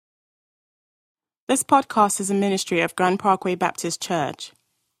This podcast is a ministry of Grand Parkway Baptist Church,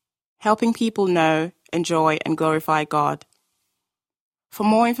 helping people know, enjoy, and glorify God. For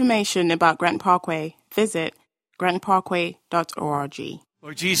more information about Grant Parkway, visit grantparkway.org.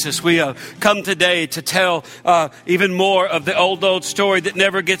 Lord Jesus, we come today to tell even more of the old story that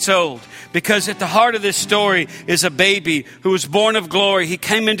never gets old. Because at the heart of this story is a baby who was born of glory. He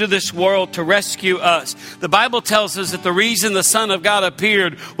came into this world to rescue us. The Bible tells us that the reason the Son of God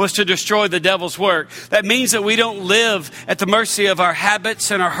appeared was to destroy the devil's work. That means that we don't live at the mercy of our habits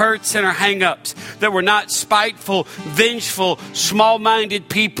and our hurts and our hang-ups. That we're not spiteful, vengeful, small-minded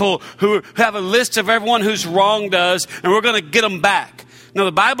people who have a list of everyone who's wronged us and we're going to get them back. Now,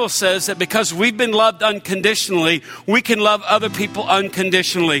 the Bible says that because we've been loved unconditionally, we can love other people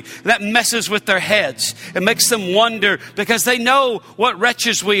unconditionally. That messes with their heads. It makes them wonder because they know what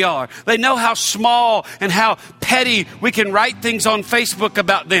wretches we are. They know how small and how petty we can write things on Facebook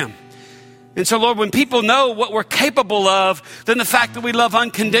about them. And so, Lord, when people know what we're capable of, then the fact that we love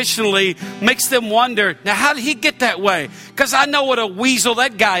unconditionally makes them wonder, now, how did he get that way? Because I know what a weasel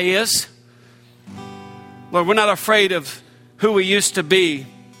that guy is. Lord, we're not afraid of who we used to be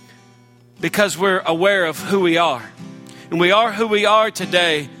because we're aware of who we are. And we are who we are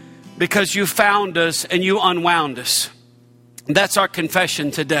today because you found us and you unwound us. That's our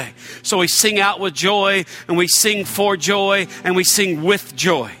confession today. So we sing out with joy and we sing for joy and we sing with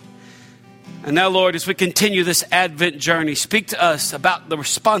joy. And now, Lord, as we continue this Advent journey, speak to us about the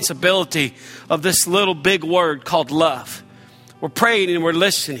responsibility of this little big word called love. We're praying and we're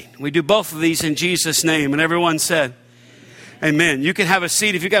listening. We do both of these in Jesus' name. And everyone said, amen. You can have a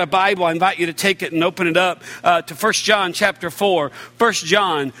seat. If you've got a Bible, I invite you to take it and open it up to 1 John chapter 4. 1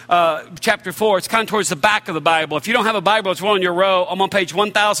 John chapter 4. It's kind of towards the back of the Bible. If you don't have a Bible, it's one on your row. I'm on page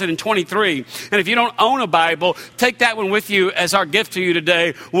 1023. And if you don't own a Bible, take that one with you as our gift to you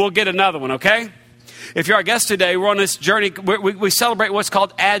today. We'll get another one, okay? If you're our guest today, we're on this journey. We celebrate what's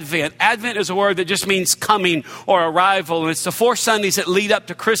called Advent. Advent is a word that just means coming or arrival. And it's the 4 Sundays that lead up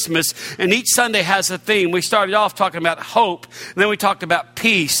to Christmas. And each Sunday has a theme. We started off talking about hope. And then we talked about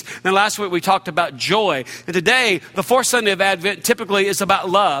peace. And then last week we talked about joy. And today, the 4th Sunday of Advent typically is about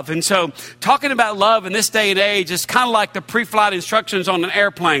love. And so talking about love in this day and age is kind of like the pre-flight instructions on an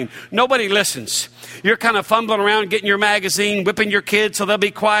airplane. Nobody listens. You're kind of fumbling around, getting your magazine, whipping your kids so they'll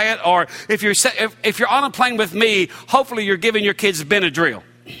be quiet. Or if you're on a plane with me, hopefully you're giving your kids Benadryl.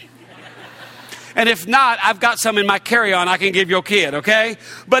 And if not, I've got some in my carry-on I can give your kid, okay?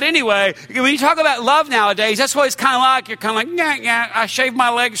 But anyway, when you talk about love nowadays, that's what it's kind of like. You're kind of like, yeah, I shaved my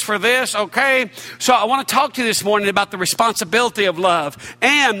legs for this, okay? So I want to talk to you this morning about the responsibility of love.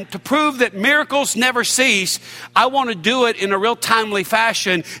 And to prove that miracles never cease, I want to do it in a real timely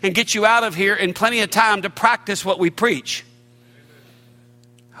fashion and get you out of here in plenty of time to practice what we preach.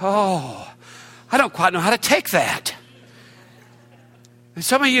 Oh, I don't quite know how to take that. And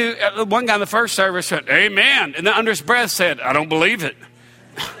some of you, one guy in the first service said, amen. And then under his breath said, I don't believe it.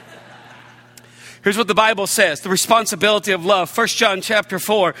 Here's what the Bible says, the responsibility of love. 1 John chapter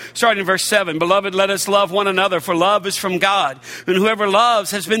 4, starting in verse 7. Beloved, let us love one another, for love is from God. And whoever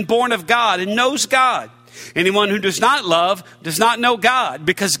loves has been born of God and knows God. Anyone who does not love does not know God,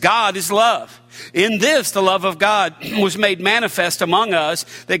 because God is love. In this, the love of God was made manifest among us,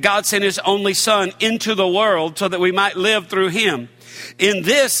 that God sent his only Son into the world so that we might live through him. In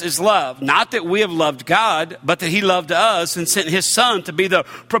this is love, not that we have loved God, but that he loved us and sent his Son to be the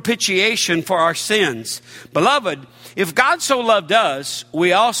propitiation for our sins. Beloved, if God so loved us,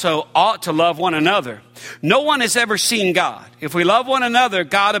 we also ought to love one another. No one has ever seen God. If we love one another,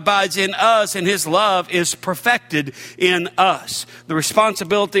 God abides in us and his love is perfected in us. The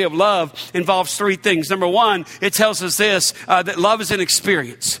responsibility of love involves 3 things. Number 1, it tells us this, that love is an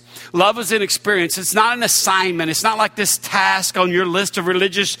experience. Love is an experience. It's not an assignment. It's not like this task on your list of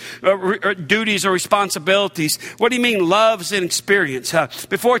religious duties or responsibilities. What do you mean love is an experience?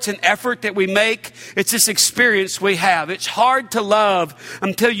 Before it's an effort that we make, it's this experience we have. It's hard to love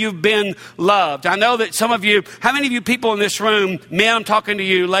until you've been loved. I know that some of you, how many of you people in this room, men, I'm talking to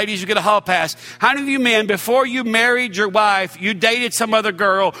you, ladies, you get a hall pass. How many of you men, before you married your wife, you dated some other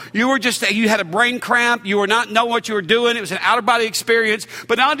girl, you had a brain cramp, you were not know what you were doing, it was an out-of-body experience,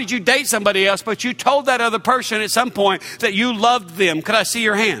 but not only did you date somebody else, but you told that other person at some point that you loved them. Could I see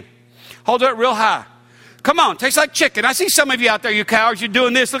your hand? Hold it real high. Come on, tastes like chicken. I see some of you out there, you cowards, you're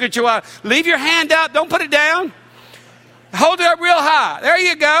doing this. Look at your wife. Leave your hand out. Don't put it down. Hold it up real high. There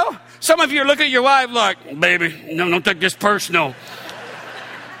you go. Some of you are looking at your wife like, baby, no, don't take this personal.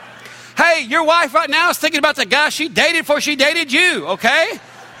 Hey, your wife right now is thinking about the guy she dated before she dated you, okay?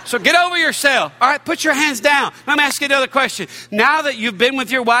 So get over yourself. All right, put your hands down. Let me ask you another question. Now that you've been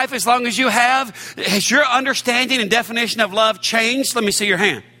with your wife as long as you have, has your understanding and definition of love changed? Let me see your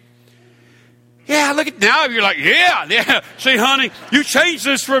hand. Yeah, look at now. You're like, yeah. See, honey, you changed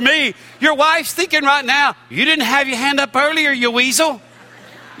this for me. Your wife's thinking right now, you didn't have your hand up earlier, you weasel.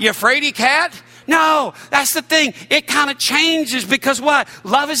 You fraidy cat. No, that's the thing. It kind of changes because what?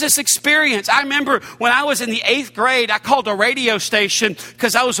 Love is this experience. I remember when I was in the 8th grade, I called a radio station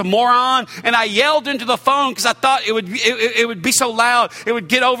because I was a moron, and I yelled into the phone because I thought it would be so loud it would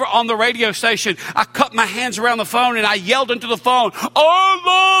get over on the radio station. I cut my hands around the phone and I yelled into the phone,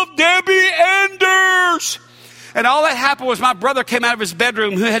 "I love Debbie Anders." And all that happened was my brother came out of his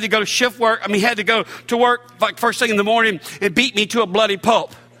bedroom, who had to go to shift work. He had to go to work like first thing in the morning, and beat me to a bloody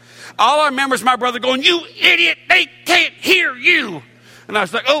pulp. All I remember is my brother going, "You idiot, they can't hear you." And I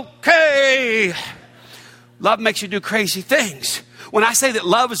was like, okay. Love makes you do crazy things. When I say that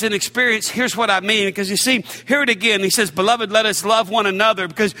love is an experience, here's what I mean. Because you see, hear it again. He says, "Beloved, let us love one another."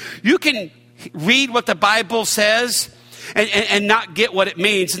 Because you can read what the Bible says and not get what it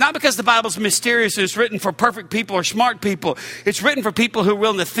means. It's not because the Bible's mysterious and it's written for perfect people or smart people. It's written for people who are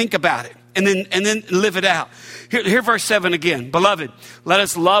willing to think about it and then live it out. Here verse 7 again. "Beloved, let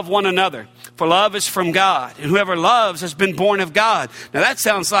us love one another, for love is from God, and whoever loves has been born of God." Now that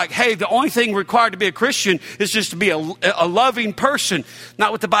sounds like, hey, the only thing required to be a Christian is just to be a loving person.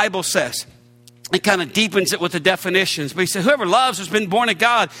 Not what the Bible says. It kind of deepens it with the definitions. But he said, whoever loves has been born of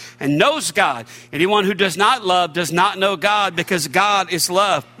God and knows God. Anyone who does not love does not know God, because God is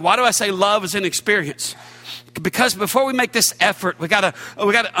love. Why do I say love is an experience? Because before we make this effort, we gotta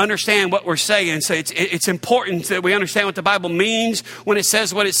understand what we're saying. So it's important that we understand what the Bible means when it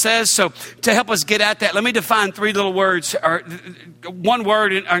says what it says. So to help us get at that, let me define 3 little words, or one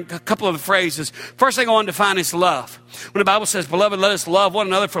word and a couple of phrases. First thing I want to define is love. When the Bible says, "Beloved, let us love one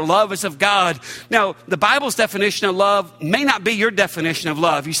another, for love is of God." Now, the Bible's definition of love may not be your definition of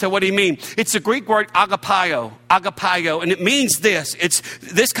love. You say, what do you mean? It's the Greek word agapio, and it means this. It's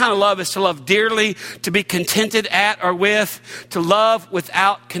this kind of love is to love dearly, to be contented at or with, to love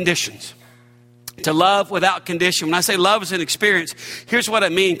without conditions. To love without condition. When I say love is an experience, here's what I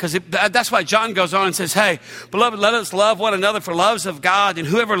mean. Because that's why John goes on and says, "Hey, beloved, let us love one another, for love is of God. And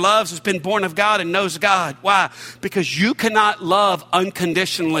whoever loves has been born of God and knows God." Why? Because you cannot love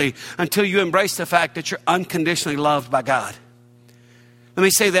unconditionally until you embrace the fact that you're unconditionally loved by God. Let me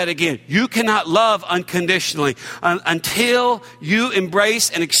say that again. You cannot love unconditionally until you embrace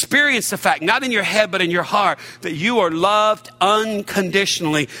and experience the fact, not in your head, but in your heart, that you are loved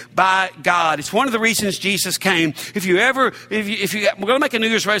unconditionally by God. It's one of the reasons Jesus came. If you we're going to make a New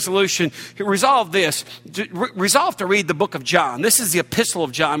Year's resolution, resolve this. Resolve to read the book of John. This is the epistle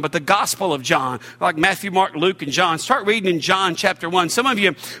of John, but the gospel of John, like Matthew, Mark, Luke, and John. Start reading in John chapter 1. Some of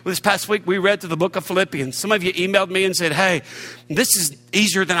you, this past week, we read through the book of Philippians. Some of you emailed me and said, "Hey, this is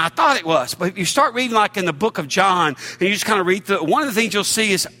easier than I thought it was." But if you start reading like in the book of John and you just kind of read through it, one of the things you'll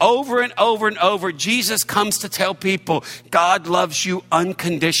see is over and over and over, Jesus comes to tell people God loves you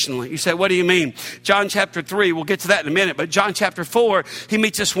unconditionally. You say, what do you mean? John chapter 3, we'll get to that in a minute, but John chapter 4, he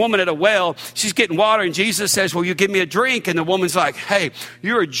meets this woman at a well. She's getting water and Jesus says, "Will you give me a drink?" And the woman's like, "Hey,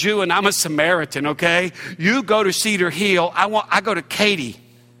 you're a Jew and I'm a Samaritan, okay? You go to Cedar Hill. I go to Katy."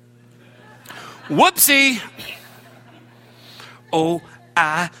 Whoopsie. Oh,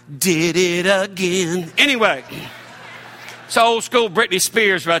 I did it again. Anyway, it's old school Britney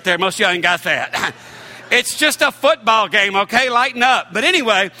Spears right there. Most of y'all ain't got that. It's just a football game, okay? Lighten up. But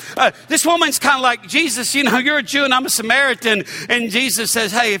anyway, this woman's kind of like, "Jesus, you know, you're a Jew and I'm a Samaritan." And Jesus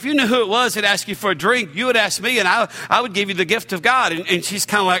says, "Hey, if you knew who it was that asked you for a drink, you would ask me and I would give you the gift of God." And she's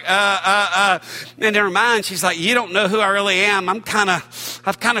kind of like, And in her mind, she's like, "You don't know who I really am. I've kind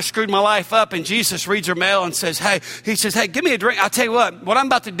of screwed my life up." And Jesus reads her mail and says, "Hey," he says, "Hey, give me a drink. I'll tell you what I'm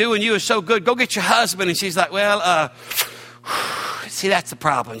about to do in you is so good. Go get your husband." And she's like, "Well, see, that's the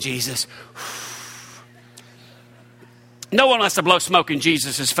problem, Jesus." No one wants to blow smoke in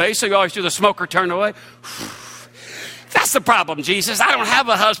Jesus' face, so you always do the smoker turn away. "That's the problem, Jesus. I don't have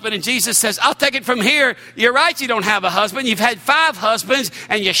a husband." And Jesus says, "I'll take it from here. You're right, you don't have a husband. You've had 5 husbands,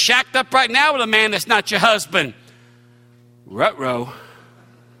 and you're shacked up right now with a man that's not your husband." Ruh-roh.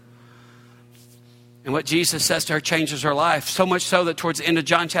 And what Jesus says to her changes her life, so much so that towards the end of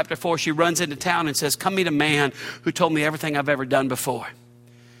John chapter 4, she runs into town and says, "Come meet a man who told me everything I've ever done before."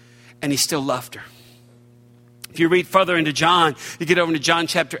 And he still loved her. If you read further into John, you get over into John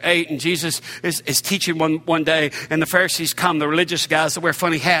chapter 8, and Jesus is teaching one day, and the Pharisees come, the religious guys that wear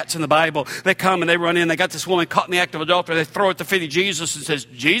funny hats in the Bible. They come and they run in. They got this woman caught in the act of adultery. They throw it at the feet of Jesus and says,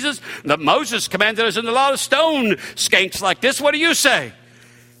 "Jesus, that Moses commanded us in the law to stone skanks like this. What do you say?"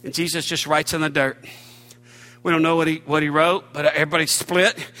 And Jesus just writes in the dirt. We don't know what he wrote, but everybody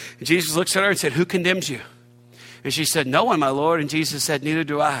split. And Jesus looks at her and said, who condemns you? And she said, no one, my Lord. And Jesus said, neither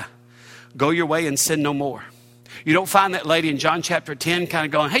do I. Go your way and sin no more. You don't find that lady in John chapter 10 kind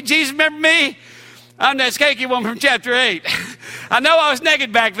of going, hey, Jesus, remember me? I'm that skanky one from chapter 8. I know I was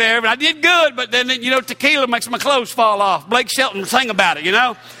naked back there, but I did good. But then, tequila makes my clothes fall off. Blake Shelton sang about it,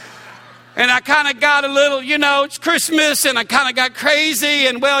 And I kind of got a little, it's Christmas, and I kind of got crazy,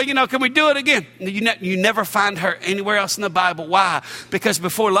 and can we do it again? You never find her anywhere else in the Bible. Why? Because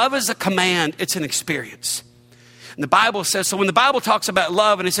before love is a command, it's an experience. And the Bible says, so when the Bible talks about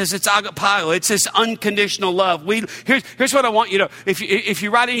love, and it says it's agapao, it's this unconditional love. Here's what I want you to, if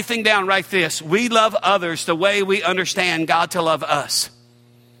you write anything down, write this. We love others the way we understand God to love us.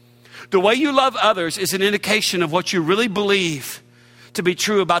 The way you love others is an indication of what you really believe to be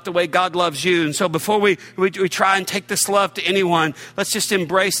true about the way God loves you. And so before we try and take this love to anyone, let's just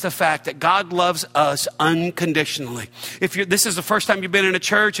embrace the fact that God loves us unconditionally. If this is the first time you've been in a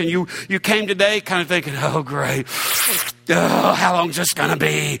church and you came today kind of thinking, oh, great. Oh, how long is this going to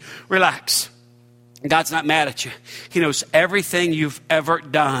be? Relax. God's not mad at you. He knows everything you've ever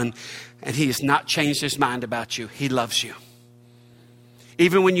done, and he has not changed his mind about you. He loves you.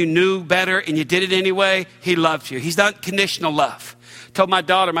 Even when you knew better and you did it anyway, he loved you. He's not conditional love. Told my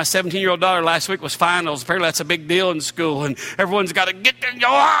 17-year-old daughter last week was finals. Apparently that's a big deal in school, and everyone's got to get there and go,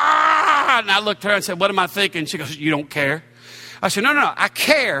 ah! And I looked at her and said, what am I thinking? She goes, you don't care. I said, no, I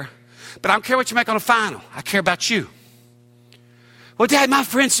care, but I don't care what you make on a final. I care about you. Well, Dad, my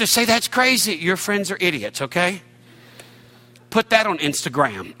friends just say that's crazy. Your friends are idiots, okay? Put that on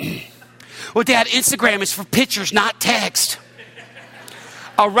Instagram. Well, Dad, Instagram is for pictures, not text.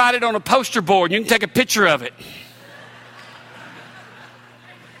 I'll write it on a poster board, and you can take a picture of it.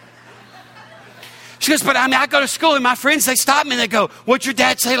 She goes, but I go to school and my friends, they stop me and they go, what'd your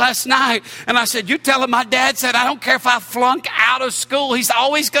dad say last night? And I said, you tell him my dad said, I don't care if I flunk out of school. He's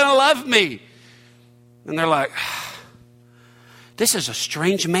always going to love me. And they're like, this is a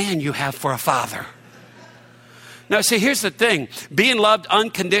strange man you have for a father. Now, see, here's the thing. Being loved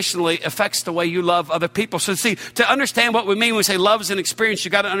unconditionally affects the way you love other people. So, see, to understand what we mean when we say love is an experience,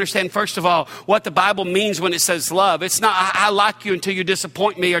 you got to understand, first of all, what the Bible means when it says love. It's not, I like you until you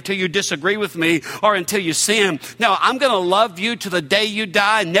disappoint me or until you disagree with me or until you sin. No, I'm going to love you to the day you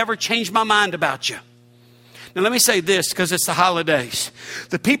die and never change my mind about you. Now, let me say this because it's the holidays.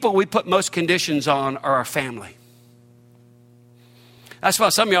 The people we put most conditions on are our family. That's why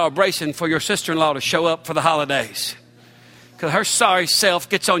some of y'all are bracing for your sister-in-law to show up for the holidays. Because her sorry self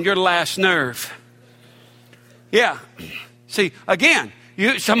gets on your last nerve. Yeah. See, again,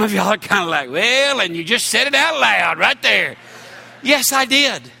 some of y'all are kind of like, well, and you just said it out loud right there. Yes, I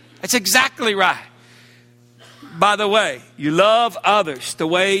did. That's exactly right. By the way, you love others the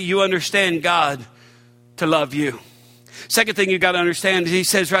way you understand God to love you. Second thing you got to understand is he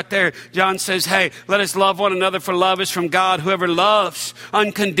says right there, John says, hey, let us love one another, for love is from God. Whoever loves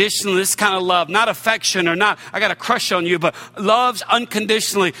unconditionally, this kind of love, not affection or not, I got a crush on you, but loves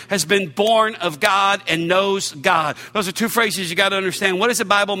unconditionally, has been born of God and knows God. Those are two phrases you got to understand. What does the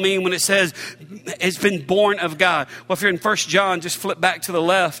Bible mean when it says it's been born of God? Well, if you're in 1 John, just flip back to the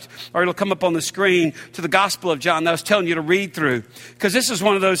left, or it'll come up on the screen to the Gospel of John that I was telling you to read through. Because this is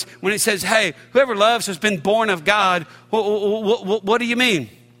one of those, when it says, hey, whoever loves has been born of God. What do you mean?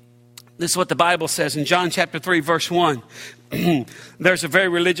 This is what the Bible says in John chapter 3, verse 1. There's a very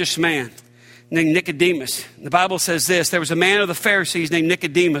religious man named Nicodemus. The Bible says this: there was a man of the Pharisees named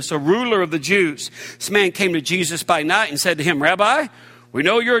Nicodemus, a ruler of the Jews. This man came to Jesus by night and said to him, Rabbi, we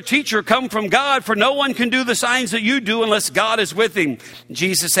know you're a teacher come from God, for no one can do the signs that you do unless God is with him.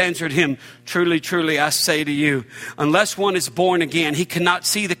 Jesus answered him, truly, truly, I say to you, unless one is born again, he cannot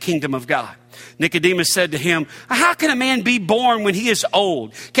see the kingdom of God. Nicodemus said to him, how can a man be born when he is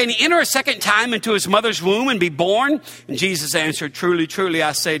old? Can he enter a second time into his mother's womb and be born? And Jesus answered, truly, truly,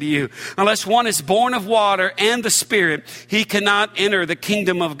 I say to you, unless one is born of water and the Spirit, he cannot enter the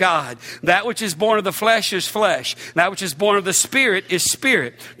kingdom of God. That which is born of the flesh is flesh. That which is born of the Spirit is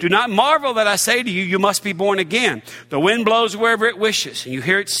spirit. Do not marvel that I say to you, you must be born again. The wind blows wherever it wishes, and you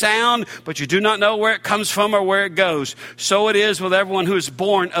hear its sound, but you do not know where it comes from or where it goes. So it is with everyone who is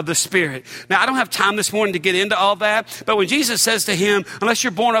born of the Spirit. Now, I don't have time this morning to get into all that, but when Jesus says to him, unless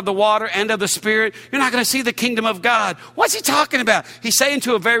you're born of the water and of the Spirit, you're not going to see the kingdom of God. What's he talking about? He's saying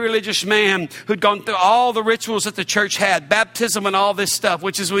to a very religious man who'd gone through all the rituals that the church had, baptism and all this stuff,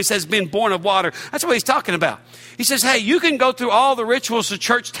 which is what he says, being born of water. That's what he's talking about. He says, hey, you can go through all the rituals the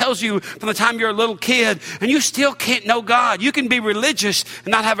church tells you from the time you're a little kid, and you still can't know God. You can be religious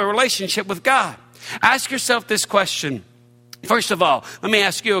and not have a relationship with God. Ask yourself this question. First of all, let me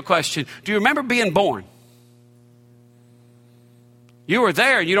ask you a question. Do you remember being born? You were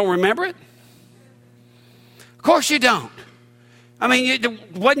there and you don't remember it? Of course you don't. I mean,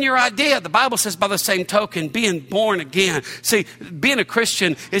 it wasn't your idea. The Bible says by the same token, being born again. See, being a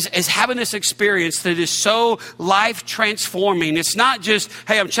Christian is having this experience that is so life transforming. It's not just,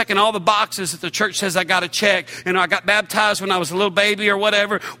 hey, I'm checking all the boxes that the church says I got to check. You know, I got baptized when I was a little baby or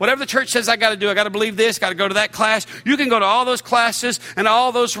whatever. Whatever the church says I got to do, I got to believe this, got to go to that class. You can go to all those classes and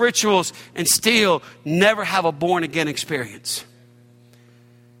all those rituals and still never have a born again experience.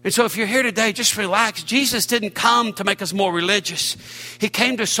 And so if you're here today, just relax. Jesus didn't come to make us more religious. He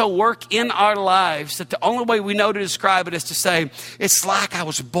came to so work in our lives that the only way we know to describe it is to say, it's like I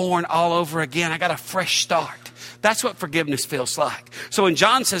was born all over again. I got a fresh start. That's what forgiveness feels like. So when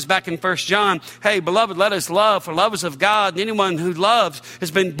John says back in 1 John, hey, beloved, let us love, for love is of God. And anyone who loves has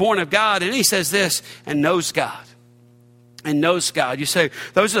been born of God. And he says this, and knows God. And knows God. You say,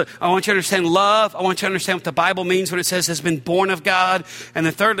 I want you to understand love. I want you to understand what the Bible means when it says has been born of God. And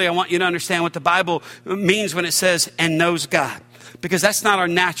then thirdly, I want you to understand what the Bible means when it says and knows God. Because that's not our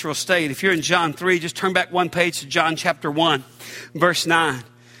natural state. If you're in John 3, just turn back one page to John chapter 1, verse 9.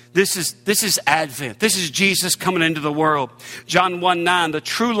 This is Advent. This is Jesus coming into the world. John 1:9, the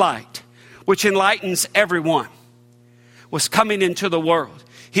true light, which enlightens everyone, was coming into the world.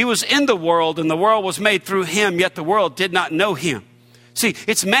 He was in the world and the world was made through him, yet the world did not know him. See,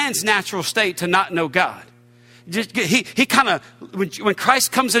 it's man's natural state to not know God. He kind of, when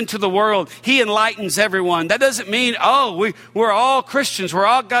Christ comes into the world, he enlightens everyone. That doesn't mean, we're all Christians. We're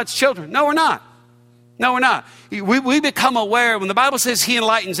all God's children. No, we're not. No, we're not. We become aware. When the Bible says he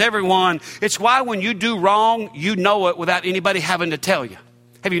enlightens everyone, it's why when you do wrong, you know it without anybody having to tell you.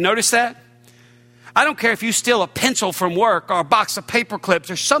 Have you noticed that? I don't care if you steal a pencil from work or a box of paper clips.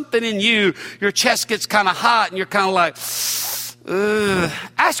 There's something in you, your chest gets kind of hot and you're kind of like, ugh.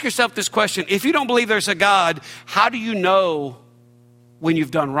 Ask yourself this question. If you don't believe there's a God, how do you know when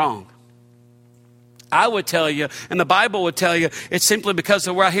you've done wrong? I would tell you, and the Bible would tell you, it's simply because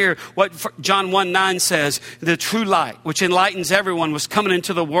of right here, what John 1:9 says, the true light, which enlightens everyone, was coming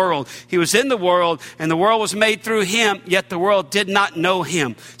into the world. He was in the world, and the world was made through him, yet the world did not know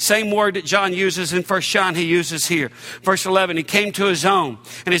him. Same word that John uses in 1 John, he uses here. Verse 11, he came to his own,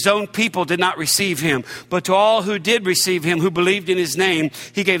 and his own people did not receive him. But to all who did receive him, who believed in his name,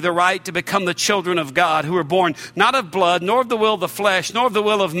 he gave the right to become the children of God, who were born not of blood, nor of the will of the flesh, nor of the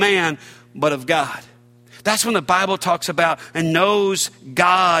will of man, but of God. That's when the Bible talks about and knows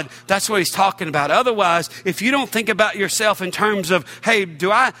God. That's what he's talking about. Otherwise, if you don't think about yourself in terms of, hey,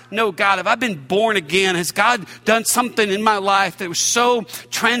 do I know God? Have I been born again? Has God done something in my life that was so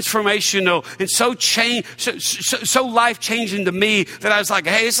transformational and so life-changing to me that I was like,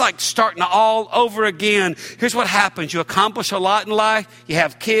 hey, it's like starting all over again. Here's what happens. You accomplish a lot in life. You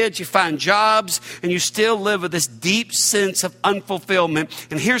have kids. You find jobs. And you still live with this deep sense of unfulfillment.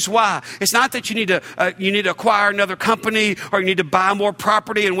 And here's why. It's not that you need to acquire another company or you need to buy more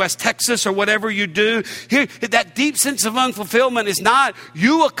property in West Texas or whatever you do. Here, that deep sense of unfulfillment is not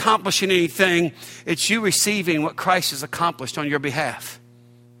you accomplishing anything. It's you receiving what Christ has accomplished on your behalf.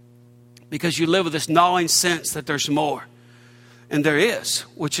 Because you live with this gnawing sense that there's more. And there is,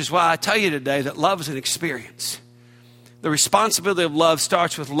 which is why I tell you today that love is an experience. The responsibility of love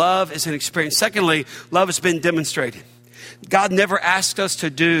starts with love as an experience. Secondly, love has been demonstrated. God never asked us to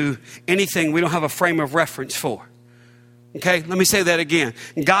do anything we don't have a frame of reference for. Okay, let me say that again.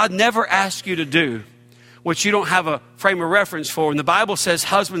 God never asked you to do what you don't have a frame of reference for. And the Bible says,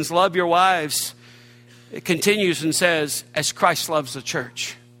 husbands, love your wives. It continues and says, as Christ loves the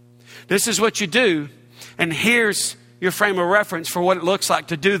church. This is what you do. And here's your frame of reference for what it looks like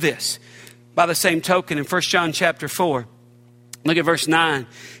to do this. By the same token, in 1 John chapter 4, look at verse 9.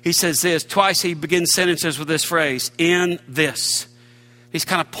 He says this. Twice he begins sentences with this phrase, in this. He's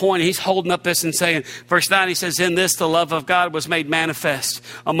kind of pointing. He's holding up this and saying, verse 9, he says, in this the love of God was made manifest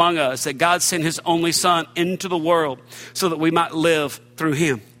among us, that God sent his only son into the world so that we might live through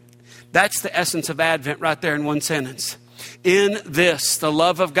him. That's the essence of Advent right there in one sentence. In this, the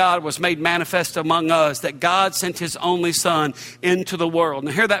love of God was made manifest among us, that God sent his only son into the world.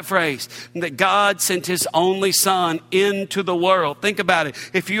 Now hear that phrase, that God sent his only son into the world. Think about it.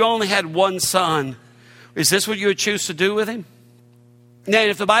 If you only had one son, is this what you would choose to do with him? Now,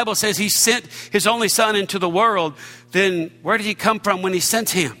 if the Bible says he sent his only son into the world, then where did he come from when he sent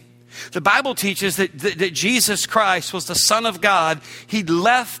him? The Bible teaches that Jesus Christ was the Son of God. He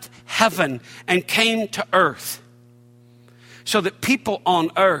left heaven and came to earth, so that people on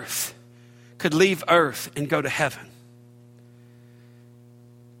earth could leave earth and go to heaven.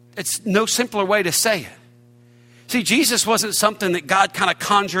 It's no simpler way to say it. See, Jesus wasn't something that God kind of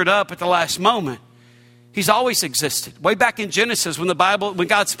conjured up at the last moment. He's always existed. Way back in Genesis, when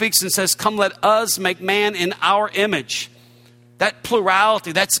God speaks and says, come, let us make man in our image. That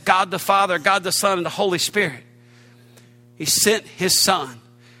plurality, that's God the Father, God the Son, and the Holy Spirit. He sent his Son,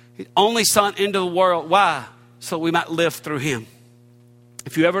 his only Son, into the world. Why? So we might live through him.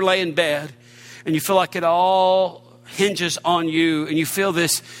 If you ever lay in bed and you feel like it all hinges on you and you feel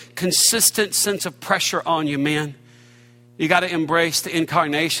this consistent sense of pressure on you, man, you got to embrace the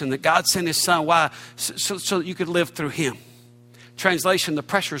incarnation, that God sent his Son. Why? So that you could live through him. Translation, the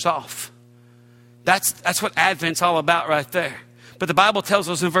pressure's off. That's what Advent's all about right there. But the Bible tells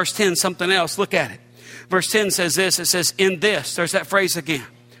us in verse 10 something else. Look at it. Verse 10 says this. It says, in this. There's that phrase again.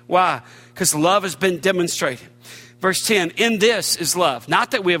 Why? Because love has been demonstrated. Verse 10, in this is love. Not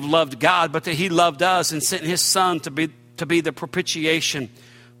that we have loved God, but that he loved us and sent his Son to be the propitiation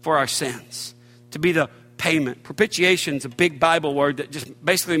for our sins. To be the payment. Propitiation is a big Bible word that just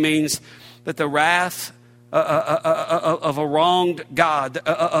basically means that the wrath of a wronged God,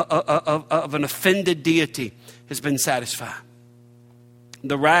 of an offended deity, has been satisfied.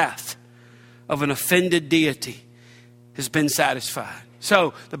 The wrath of an offended deity has been satisfied.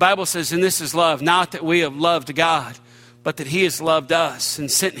 So the Bible says, and this is love, not that we have loved God, but that he has loved us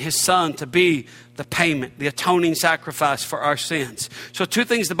and sent his Son to be the payment, the atoning sacrifice for our sins. So two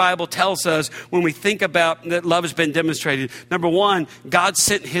things the Bible tells us when we think about that love has been demonstrated. Number one, God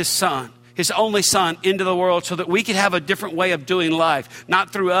sent his Son, his only Son, into the world so that we could have a different way of doing life,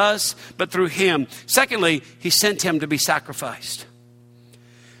 not through us, but through him. Secondly, he sent him to be sacrificed.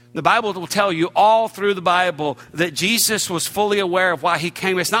 The Bible will tell you all through the Bible that Jesus was fully aware of why he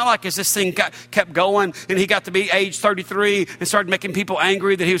came. It's not like as this thing kept going and he got to be age 33 and started making people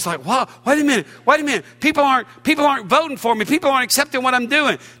angry that he was like, whoa, wait a minute. People aren't voting for me. People aren't accepting what I'm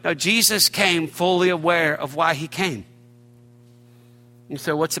doing. No, Jesus came fully aware of why he came. And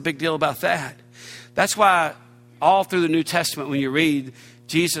so what's the big deal about that? That's why all through the New Testament, when you read,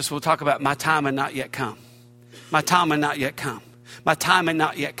 Jesus will talk about my time had not yet come. My time had not yet come. My time had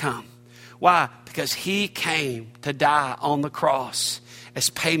not yet come. Why? Because he came to die on the cross as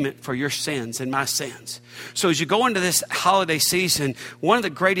payment for your sins and my sins. So as you go into this holiday season, one of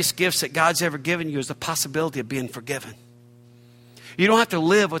the greatest gifts that God's ever given you is the possibility of being forgiven. You don't have to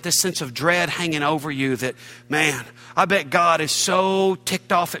live with this sense of dread hanging over you that, man, I bet God is so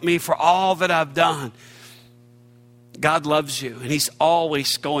ticked off at me for all that I've done. God loves you, and he's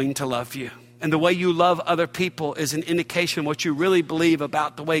always going to love you. And the way you love other people is an indication of what you really believe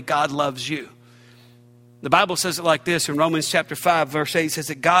about the way God loves you. The Bible says it like this in Romans chapter 5, verse 8. It says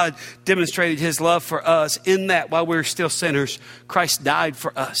that God demonstrated his love for us in that while we were still sinners, Christ died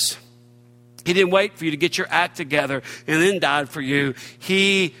for us. He didn't wait for you to get your act together and then died for you.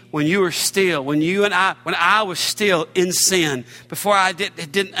 When I was still in sin, before I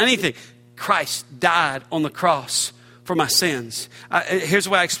did anything, Christ died on the cross for my sins. Here's the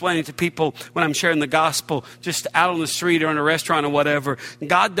way I explain it to people when I'm sharing the gospel, just out on the street or in a restaurant or whatever.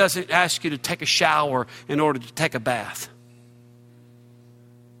 God doesn't ask you to take a shower in order to take a bath.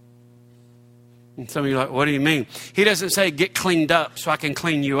 And some of you are like, what do you mean? He doesn't say get cleaned up so I can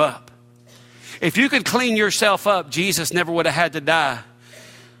clean you up. If you could clean yourself up, Jesus never would have had to die.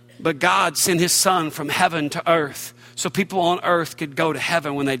 But God sent his Son from heaven to earth so people on earth could go to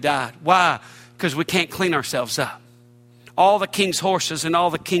heaven when they died. Why? Because we can't clean ourselves up. All the king's horses and all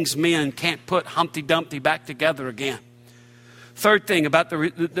the king's men can't put Humpty Dumpty back together again. Third thing about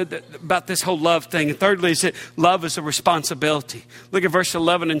about this whole love thing. And thirdly is that love is a responsibility. Look at verse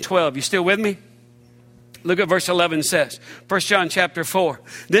 11 and 12. You still with me? Look at verse 11 says. 1 John chapter 4.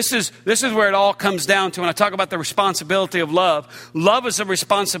 This is where it all comes down to when I talk about the responsibility of love. Love is a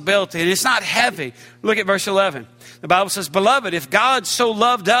responsibility and it's not heavy. Look at verse 11. The Bible says, beloved, if God so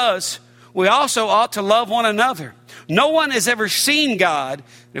loved us, we also ought to love one another. No one has ever seen God.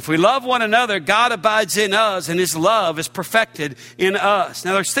 If we love one another, God abides in us and his love is perfected in us.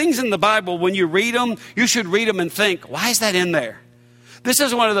 Now there's things in the Bible, when you read them, you should read them and think, why is that in there? This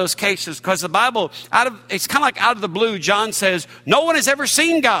is one of those cases because the Bible, it's kind of like out of the blue, John says, no one has ever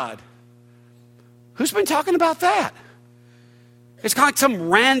seen God. Who's been talking about that? It's kind of like some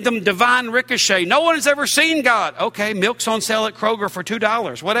random divine ricochet. No one has ever seen God. Okay, milk's on sale at Kroger for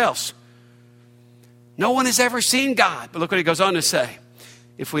 $2. What else? No one has ever seen God. But look what he goes on to say.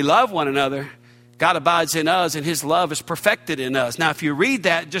 If we love one another, God abides in us and his love is perfected in us. Now, if you read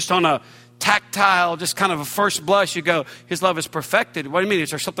that just on a tactile, just kind of a first blush, you go, his love is perfected. What do you mean?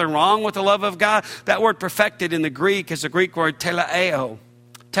 Is there something wrong with the love of God? That word perfected in the Greek is the Greek word teleao.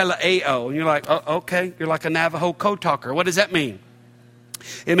 Teleao. And you're like, oh, okay, you're like a Navajo code talker. What does that mean?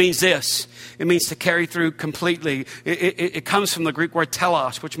 It means this. It means to carry through completely. It comes from the Greek word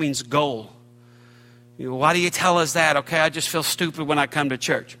telos, which means goal. You know, why do you tell us that? Okay, I just feel stupid when I come to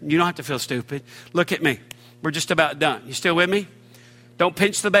church. You don't have to feel stupid. Look at me. We're just about done. You still with me? Don't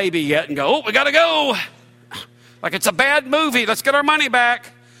pinch the baby yet and go, oh, we got to go. Like it's a bad movie. Let's get our money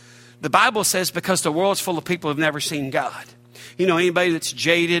back. The Bible says because the world's full of people who've never seen God. You know, anybody that's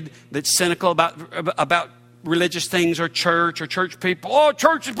jaded, that's cynical about religious things or church people. Oh,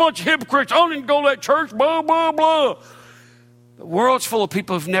 church is a bunch of hypocrites. I don't even go to that church, blah, blah, blah. The world's full of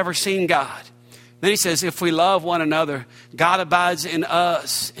people who've never seen God. Then he says, if we love one another, God abides in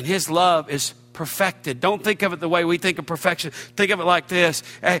us, and his love is perfected. Don't think of it the way we think of perfection. Think of it like this.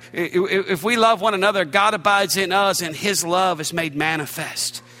 If we love one another, God abides in us, and his love is made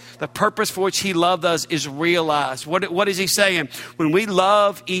manifest. The purpose for which he loved us is realized. What is he saying? When we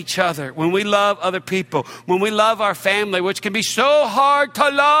love each other, when we love other people, when we love our family, which can be so hard to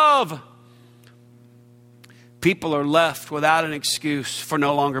love, people are left without an excuse for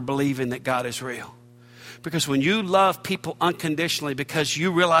no longer believing that God is real. Because when you love people unconditionally, because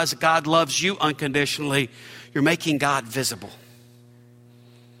you realize that God loves you unconditionally, you're making God visible.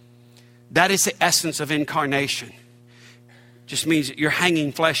 That is the essence of incarnation. Just means that you're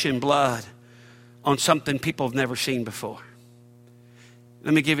hanging flesh and blood on something people have never seen before.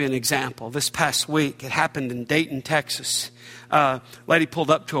 Let me give you an example. This past week, it happened in Dayton, Texas. A lady pulled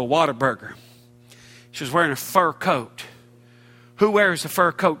up to a Whataburger. She was wearing a fur coat. Who wears a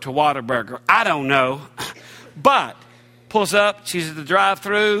fur coat to Whataburger? I don't know. But pulls up. She's at the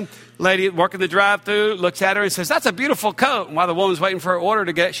drive-thru. Lady working the drive-thru looks at her and says, that's a beautiful coat. And while the woman's waiting for her order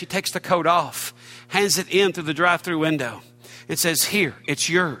to get it, she takes the coat off, hands it in through the drive-thru window. It says, here, it's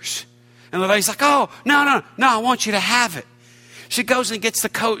yours. And the lady's like, oh, no, I want you to have it. She goes and gets the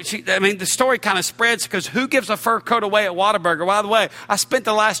coat. The story kind of spreads because who gives a fur coat away at Whataburger? By the way, I spent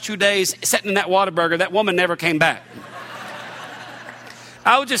the last 2 days sitting in that Whataburger. That woman never came back.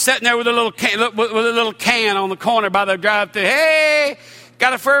 I was just sitting there with a little can on the corner by the drive-thru. Hey,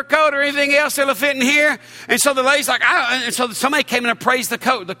 got a fur coat or anything else that'll fit in here? And so the lady's like, and so somebody came and appraised the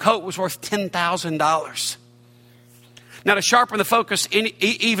coat. The coat was worth $10,000. Now, to sharpen the focus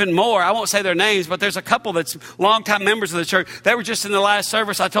even more, I won't say their names, but there's a couple that's longtime members of the church. They were just in the last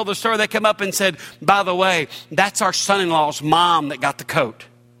service. I told the story. They came up and said, by the way, that's our son-in-law's mom that got the coat.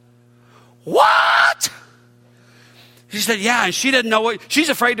 What? She said, yeah, and she doesn't know what. She's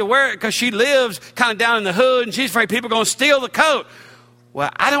afraid to wear it because she lives kind of down in the hood, and she's afraid people are going to steal the coat.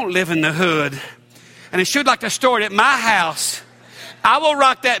 Well, I don't live in the hood, and if she'd like to store it at my house, I will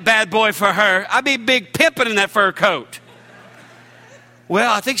rock that bad boy for her. I'd be big pimping in that fur coat.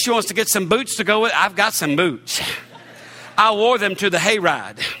 Well, I think she wants to get some boots to go with. I've got some boots. I wore them to the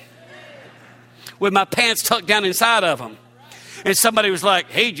hayride with my pants tucked down inside of them. And somebody was like,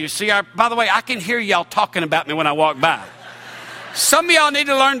 hey, did you see by the way, I can hear y'all talking about me when I walk by. Some of y'all need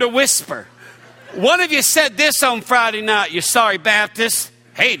to learn to whisper. One of you said this on Friday night, you sorry Baptist.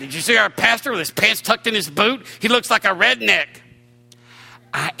 Hey, did you see our pastor with his pants tucked in his boot? He looks like a redneck.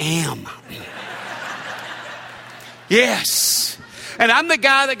 I am. Yes. And I'm the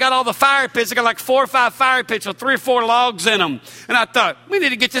guy that got all the fire pits. I got like 4 or 5 fire pits with 3 or 4 logs in them. And I thought, we need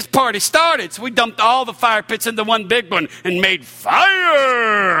to get this party started. So we dumped all the fire pits into one big one and made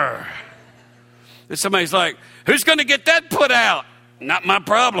fire. And somebody's like, who's going to get that put out? Not my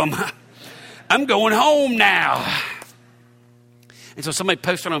problem. I'm going home now. And so somebody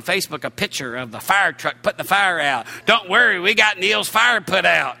posted on Facebook a picture of the fire truck putting the fire out. Don't worry, we got Neil's fire put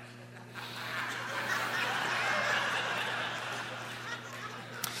out.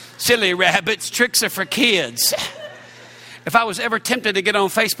 Silly rabbits, tricks are for kids. If I was ever tempted to get on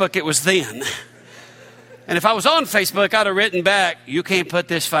Facebook, it was then. And if I was on Facebook, I'd have written back, you can't put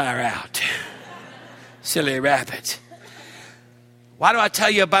this fire out. Silly rabbit. Why do I tell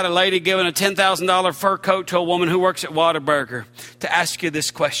you about a lady giving a $10,000 fur coat to a woman who works at Whataburger? To ask you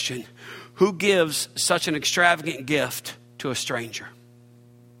this question. Who gives such an extravagant gift to a stranger?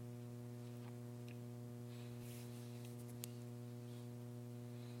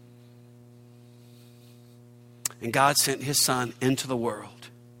 And God sent his son into the world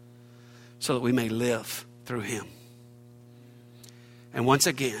so that we may live through him. And once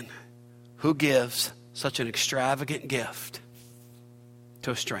again, who gives such an extravagant gift to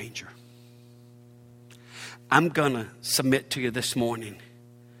a stranger? I'm going to submit to you this morning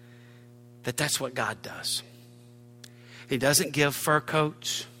that that's what God does. He doesn't give fur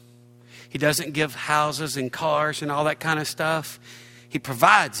coats. He doesn't give houses and cars and all that kind of stuff. He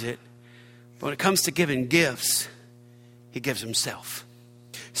provides it. But when it comes to giving gifts, he gives himself.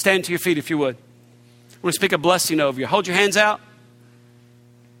 Stand to your feet if you would. I want to speak a blessing over you. Hold your hands out.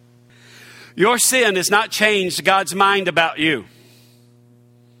 Your sin has not changed God's mind about you.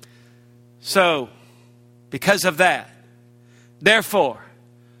 So, because of that, therefore,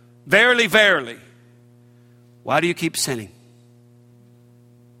 verily, verily, why do you keep sinning?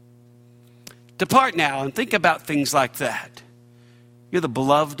 Depart now and think about things like that. You're the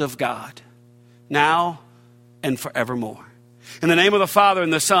beloved of God, now and forevermore. In the name of the Father,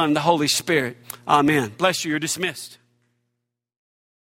 and the Son, and the Holy Spirit. Amen. Bless you. You're dismissed.